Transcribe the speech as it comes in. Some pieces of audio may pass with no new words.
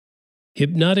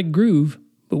Hypnotic groove,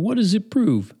 but what does it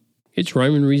prove? It's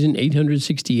Rhyme and Reason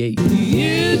 868.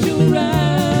 Here's your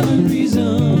rhyme and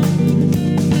reason.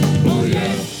 Oh yeah.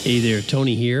 Hey there,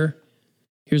 Tony here.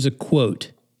 Here's a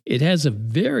quote. It has a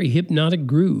very hypnotic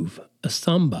groove, a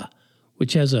samba,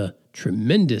 which has a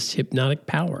tremendous hypnotic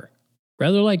power,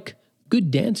 rather like good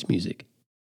dance music.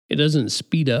 It doesn't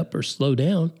speed up or slow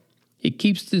down. It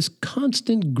keeps this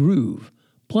constant groove.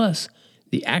 Plus,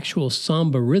 the actual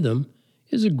samba rhythm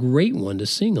is a great one to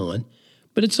sing on,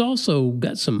 but it's also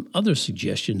got some other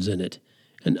suggestions in it,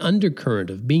 an undercurrent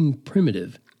of being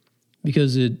primitive,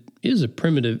 because it is a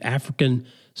primitive African,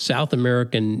 South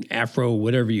American, Afro,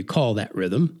 whatever you call that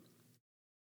rhythm.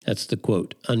 That's the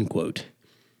quote, unquote.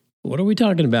 What are we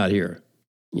talking about here?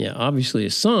 Yeah, obviously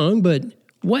a song, but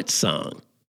what song?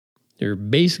 There are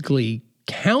basically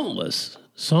countless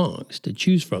songs to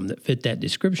choose from that fit that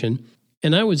description.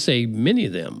 And I would say many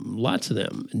of them, lots of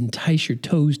them, entice your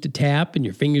toes to tap and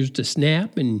your fingers to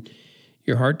snap and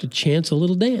your heart to chance a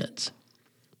little dance.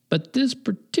 But this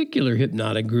particular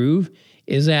hypnotic groove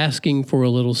is asking for a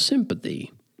little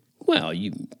sympathy. Well,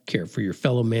 you care for your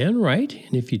fellow man, right?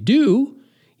 And if you do,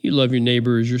 you love your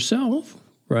neighbor as yourself,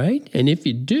 right? And if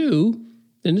you do,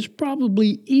 then it's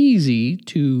probably easy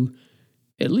to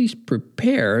at least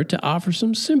prepare to offer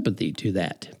some sympathy to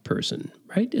that person,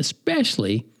 right?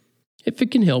 Especially if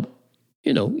it can help,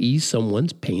 ease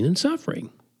someone's pain and suffering,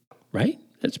 right?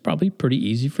 That's probably pretty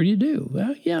easy for you to do.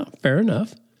 Well, yeah, fair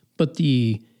enough. But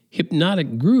the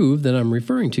hypnotic groove that I'm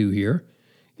referring to here,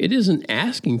 it isn't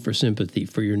asking for sympathy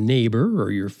for your neighbor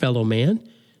or your fellow man.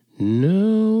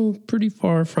 No, pretty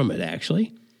far from it,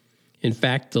 actually. In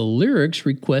fact, the lyrics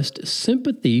request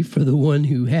sympathy for the one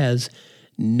who has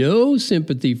no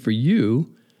sympathy for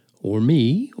you or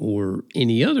me or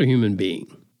any other human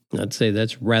being. I'd say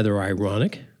that's rather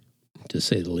ironic, to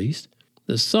say the least.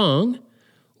 The song,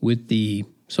 with the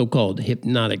so-called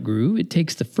hypnotic groove, it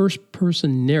takes the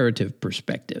first-person narrative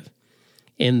perspective.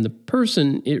 And the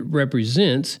person it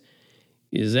represents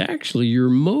is actually your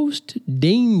most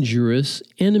dangerous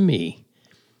enemy.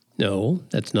 No,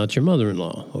 that's not your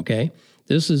mother-in-law, okay?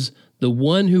 This is the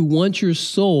one who wants your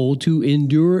soul to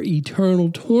endure eternal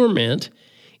torment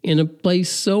in a place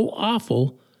so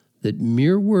awful that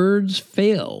mere words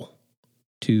fail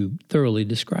to thoroughly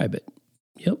describe it.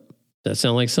 Yep. That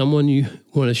sound like someone you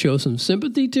want to show some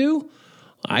sympathy to?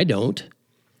 I don't.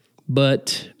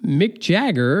 But Mick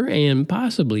Jagger and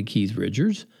possibly Keith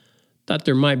Richards thought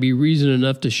there might be reason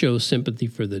enough to show sympathy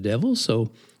for the devil,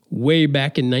 so way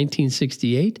back in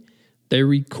 1968, they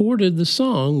recorded the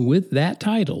song with that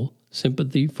title,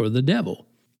 Sympathy for the Devil.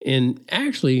 And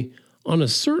actually, on a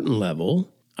certain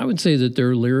level, I would say that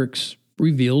their lyrics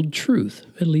revealed truth,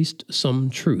 at least some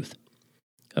truth.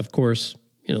 Of course,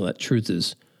 that truth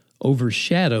is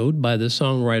overshadowed by the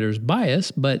songwriter's bias,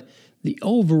 but the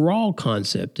overall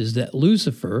concept is that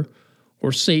Lucifer,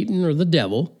 or Satan, or the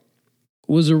devil,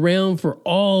 was around for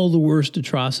all the worst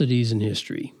atrocities in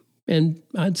history. And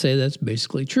I'd say that's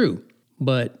basically true.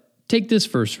 But take this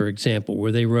verse, for example,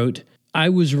 where they wrote, I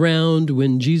was round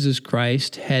when Jesus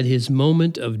Christ had his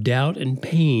moment of doubt and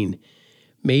pain,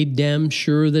 made damn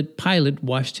sure that Pilate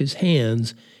washed his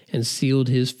hands and sealed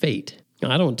his fate. Now,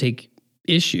 I don't take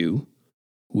issue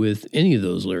with any of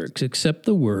those lyrics except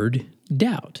the word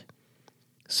doubt.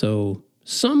 So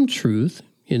some truth,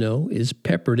 is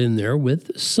peppered in there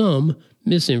with some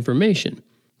misinformation.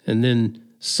 And then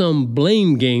some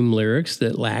blame game lyrics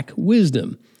that lack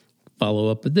wisdom. Follow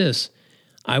up with this.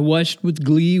 I watched with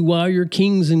glee while your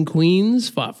kings and queens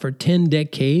fought for 10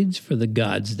 decades for the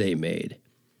gods they made.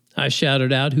 I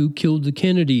shouted out who killed the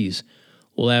Kennedys.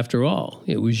 Well, after all,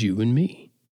 it was you and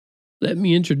me. Let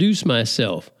me introduce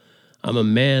myself. I'm a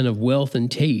man of wealth and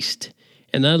taste,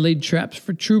 and I laid traps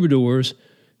for troubadours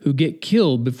who get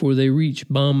killed before they reach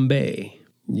Bombay.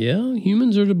 Yeah,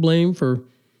 humans are to blame for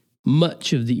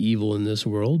much of the evil in this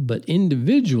world, but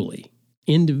individually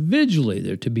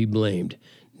they're to be blamed.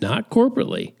 Not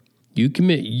corporately. You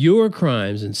commit your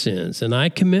crimes and sins, and I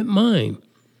commit mine.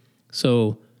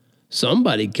 So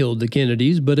somebody killed the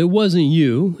Kennedys, but it wasn't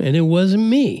you, and it wasn't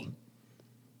me.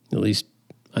 At least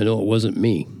I know it wasn't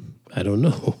me. I don't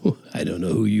know. I don't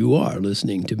know who you are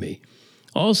listening to me.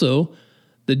 Also,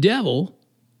 the devil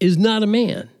is not a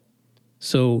man.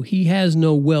 So he has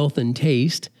no wealth and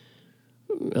taste,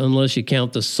 unless you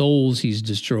count the souls he's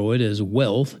destroyed as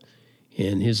wealth,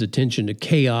 and his attention to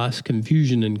chaos,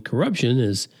 confusion, and corruption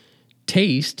is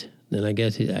taste. Then I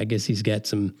guess he's got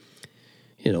some,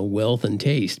 wealth and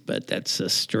taste, but that's a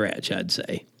stretch, I'd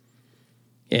say.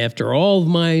 After all of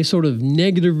my sort of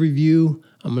negative review,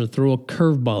 I'm going to throw a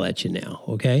curveball at you now,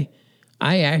 okay?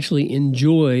 I actually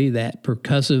enjoy that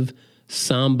percussive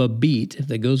samba beat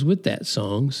that goes with that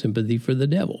song, Sympathy for the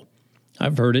Devil.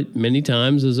 I've heard it many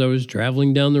times as I was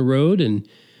traveling down the road, and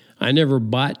I never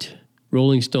bought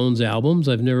Rolling Stones albums.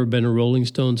 I've never been a Rolling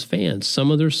Stones fan. Some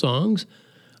of their songs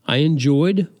I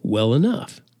enjoyed well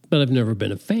enough, but I've never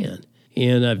been a fan.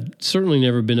 And I've certainly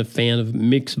never been a fan of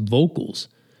mixed vocals.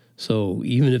 So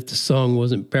even if the song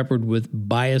wasn't peppered with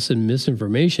bias and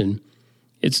misinformation,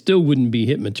 it still wouldn't be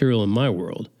hit material in my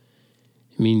world.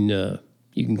 I mean,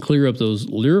 you can clear up those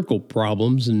lyrical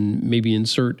problems and maybe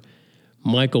insert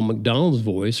Michael McDonald's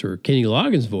voice or Kenny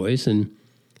Loggins' voice, and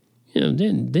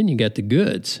then you got the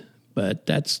goods. But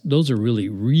those are really,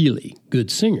 really good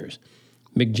singers.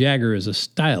 Mick Jagger is a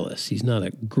stylist. He's not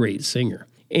a great singer.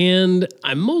 And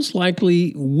I most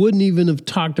likely wouldn't even have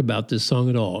talked about this song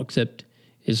at all, except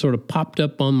it sort of popped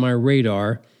up on my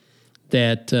radar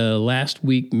that last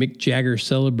week Mick Jagger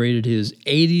celebrated his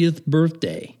 80th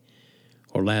birthday,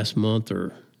 or last month,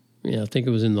 or I think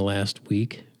it was in the last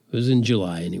week. It was in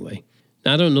July anyway.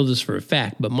 Now, I don't know this for a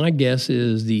fact, but my guess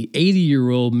is the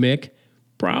 80-year-old Mick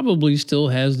probably still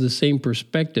has the same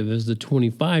perspective as the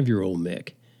 25-year-old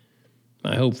Mick.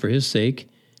 I hope for his sake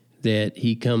that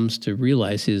he comes to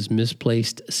realize his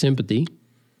misplaced sympathy.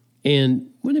 And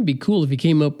wouldn't it be cool if he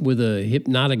came up with a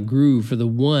hypnotic groove for the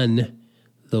one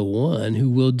who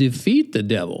will defeat the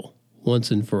devil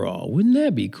once and for all? Wouldn't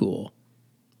that be cool?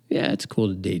 Yeah, it's cool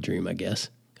to daydream, I guess.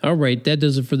 All right, that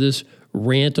does it for this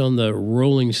rant on the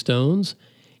Rolling Stones.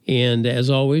 And as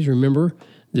always, remember,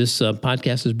 this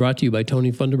podcast is brought to you by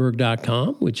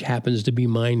TonyFunderberg.com, which happens to be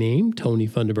my name, Tony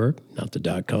Funderburg, not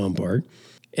the .com part.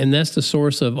 And that's the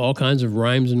source of all kinds of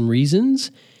rhymes and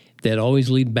reasons that always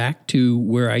lead back to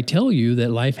where I tell you that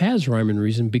life has rhyme and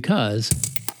reason because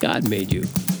God made you.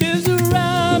 Here's a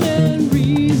rhyme and reason.